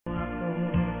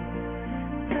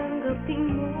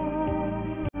Gising mo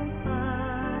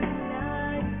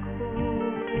alay ko.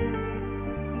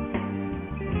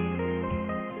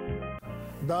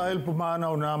 Dahil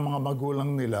pumanaw na ang mga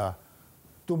magulang nila,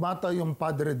 tumata yung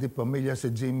padre de pamilya si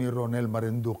Jimmy Rohniel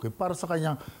Marinduque para sa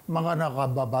kanyang mga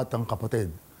nakababatang kapatid.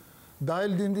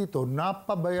 Dahil din dito,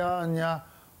 napabayaan niya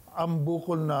ang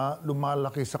bukol na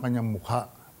lumalaki sa kanyang mukha.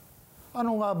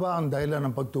 Ano nga ba ang dahilan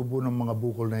ng pagtubo ng mga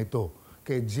bukol na ito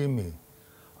kay Jimmy?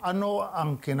 Ano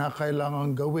ang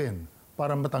kinakailangang gawin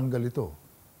para matanggal ito?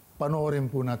 Panoorin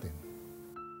po natin.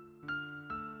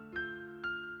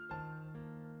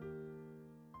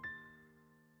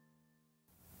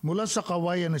 Mula sa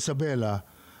Kawayan, Isabela,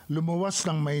 lumuwas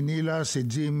ng Maynila si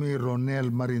Jimmy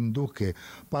Rohniel Marinduque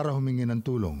para humingi ng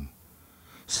tulong.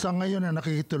 Sa ngayon na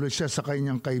nakikituloy siya sa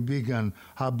kanyang kaibigan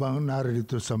habang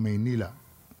narito sa Maynila.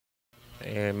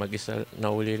 Mag-isa,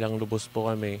 nauli lang lubos po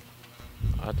kami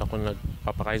at ako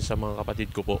nagpapakain sa mga kapatid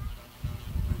ko po.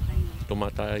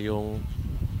 Tumata yung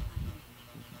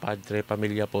padre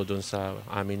pamilya po doon sa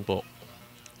amin po.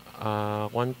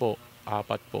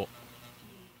 Apat po.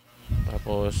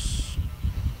 Tapos,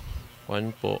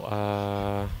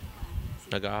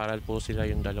 nag-aaral po sila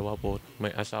yung dalawa po.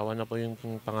 May asawa na po yung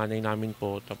panganay namin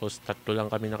po. Tapos, 3 lang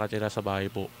kami nakatira sa bahay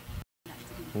po.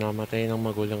 Namatay ng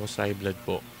magulang ko sa high blood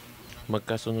po.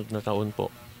 Magkasunod na taon po.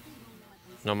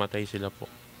 Namatay sila po.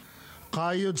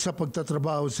 Kayod sa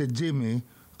pagtatrabaho si Jimmy,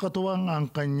 katuwang ang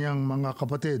kanyang mga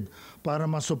kapatid para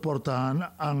masuportahan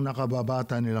ang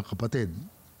nakababata nilang kapatid.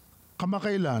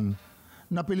 Kamakailan,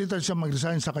 napilitan siya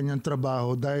mag-resign sa kanyang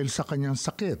trabaho dahil sa kanyang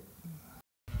sakit.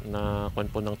 Nakuan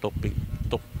po ng tupik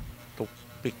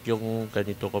yung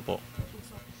ganito ko po.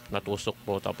 Natusok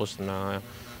po tapos na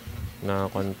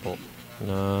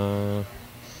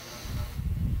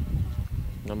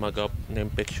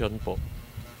infection po.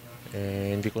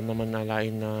 Hindi ko naman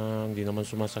nalain na hindi naman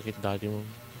sumasakit dati mo.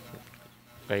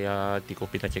 Kaya di ko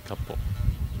pina-check up po.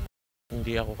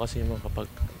 Hindi ako kasi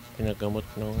makapag pinagamot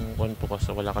ng po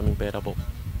kasi wala kaming pera po.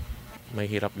 May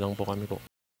hirap lang po kami po.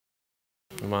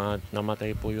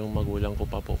 Namatay po yung magulang ko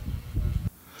pa po.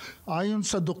 Ayon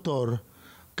sa doktor,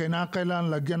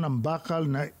 kinakailangan lagyan ng bakal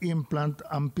na implant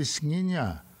ang pisngi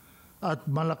niya at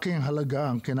malaking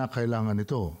halaga ang kinakailangan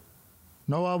nito.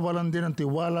 Nawawalan din ng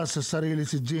tiwala sa sarili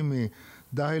si Jimmy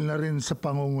dahil na rin sa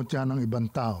pangungutya ng ibang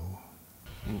tao.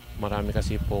 Marami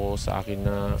kasi po sa akin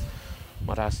na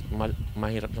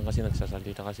mahirap lang kasi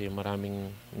nagsasalita kasi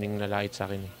maraming ninglalait sa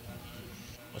akin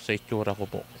sa itsura ko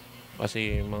po.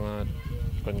 Kasi mga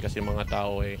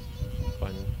tao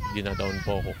dinadown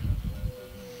po ako.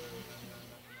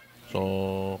 So,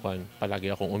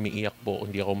 palagi akong umiiyak po,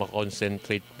 hindi ako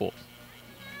makakonsentrate po.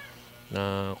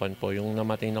 Yung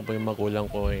namatay na po yung magulang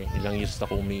ko ilang years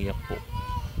na ako umiiyak po.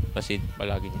 Kasi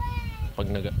palagi pag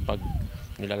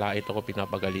nilalait ako,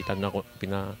 pinapagalitan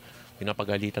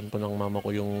po ng mama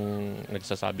ko yung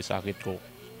nagsasabi sa akin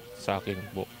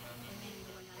po.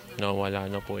 Nawala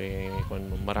na po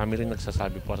marami rin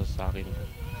nagsasabi para sa akin.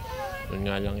 Yun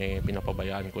nga lang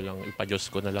pinapabayaan ko lang, ipa-Diyos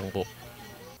ko na lang po.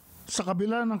 Sa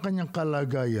kabila ng kanyang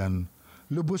kalagayan,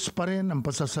 lubos pa rin ang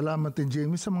pasasalamat ni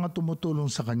Jimmy sa mga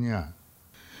tumutulong sa kanya.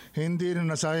 Hindi rin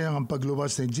nasayang ang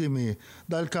pagluwas ni Jimmy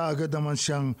dahil kaagad naman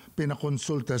siyang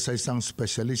pinakonsulta sa isang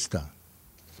espesyalista.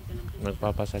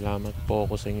 Nagpapasalamat po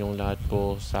ako sa inyong lahat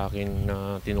po sa akin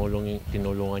na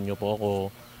tinulungan niyo po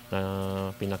ako, na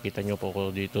pinakita niyo po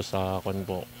ako dito sa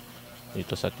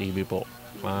dito sa TV po.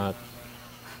 At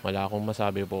wala akong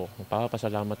masabi po.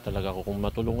 Magpapasalamat talaga ako. Kung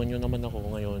matulungan niyo naman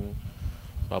ako ngayon,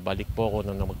 babalik po ako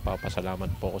na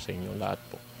magpapasalamat po ako sa inyo lahat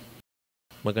po.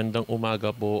 Magandang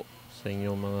umaga po sa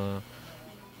inyong mga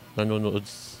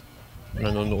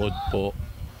nanonood po.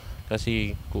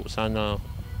 Kasi sana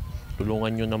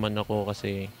tulungan nyo naman ako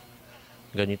kasi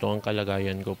ganito ang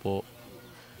kalagayan ko po.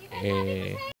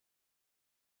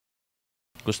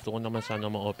 Gusto ko naman sana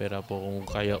ma-opera po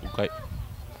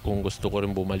kung gusto ko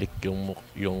rin bumalik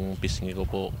yung pisngi ko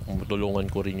po. Tulungan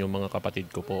ko rin yung mga kapatid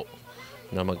ko po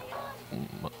na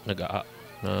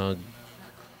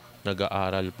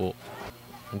nag-aaral po.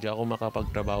 Hindi ako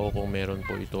makapagtrabaho kung meron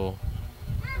po ito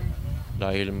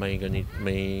dahil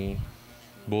may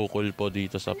bukol po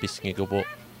dito sa pisngi ko po.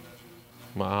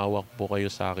 Maawak po kayo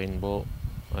sa akin po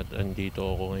at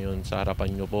andito ako ngayon sa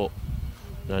harapan nyo po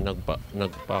na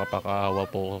nagpapakaawa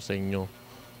po ako sa inyo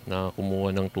na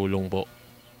kumuha ng tulong po.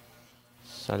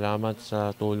 Salamat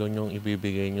sa tulong yung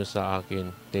ibibigay nyo sa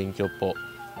akin. Thank you po.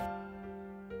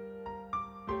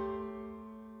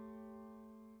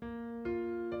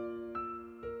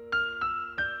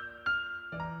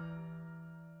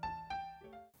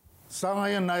 Sa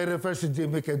ngayon, nai-refer si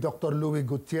Jimmy kay Dr. Louis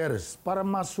Gutierrez para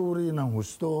masuri ng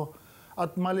husto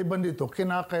At maliban dito,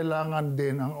 kinakailangan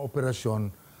din ang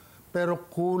operasyon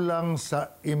pero kulang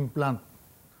sa implant.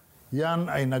 Yan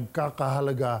ay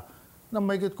nagkakahalaga na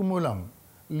mahigit kumulang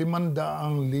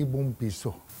 500,000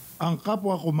 piso. Ang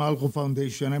Kapwa ko Mahal ko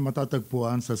Foundation ay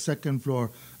matatagpuan sa second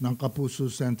floor ng Kapuso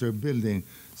Center Building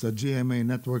sa GMA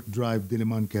Network Drive,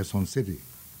 Diliman, Quezon City.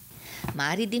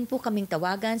 Maaari din po kaming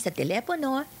tawagan sa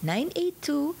telepono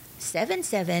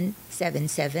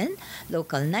 982-7777,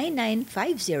 local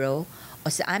 9950 o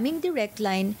sa aming direct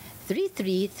line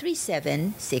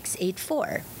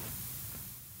 3337684.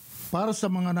 Para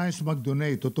sa mga nais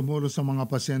mag-donate o tumulong sa mga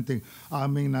pasyenteng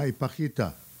aming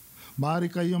naipakita, maaari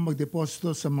kayong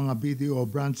magdeposito sa mga BDO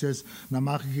branches na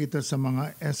makikita sa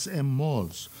mga SM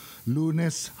malls,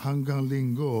 Lunes hanggang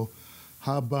Linggo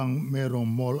habang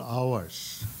merong mall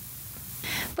hours.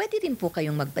 Pwede rin po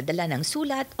kayong magpadala ng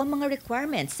sulat o mga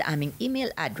requirements sa aming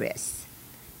email address,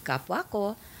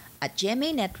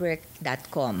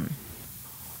 kapwako@gmanetwork.com.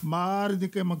 Maaari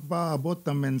din kayo magpaabot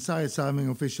ng mensahe sa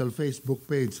aming official Facebook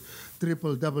page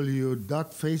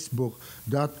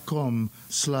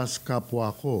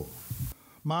www.facebook.com/kapwako.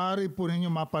 Maaari po ninyo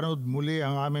mapanood muli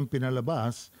ang aming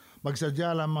pinalabas.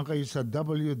 Magsadya lamang kayo sa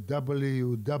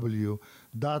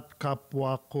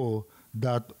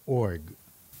www.kapwako.org.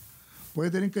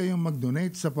 Pwede rin kayong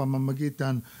mag-donate sa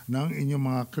pamamagitan ng inyong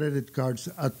mga credit cards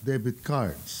at debit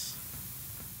cards.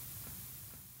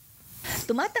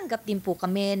 Tumatanggap din po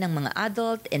kami ng mga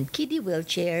adult and kiddie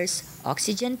wheelchairs,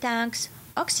 oxygen tanks,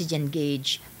 oxygen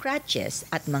gauge, crutches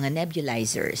at mga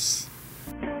nebulizers.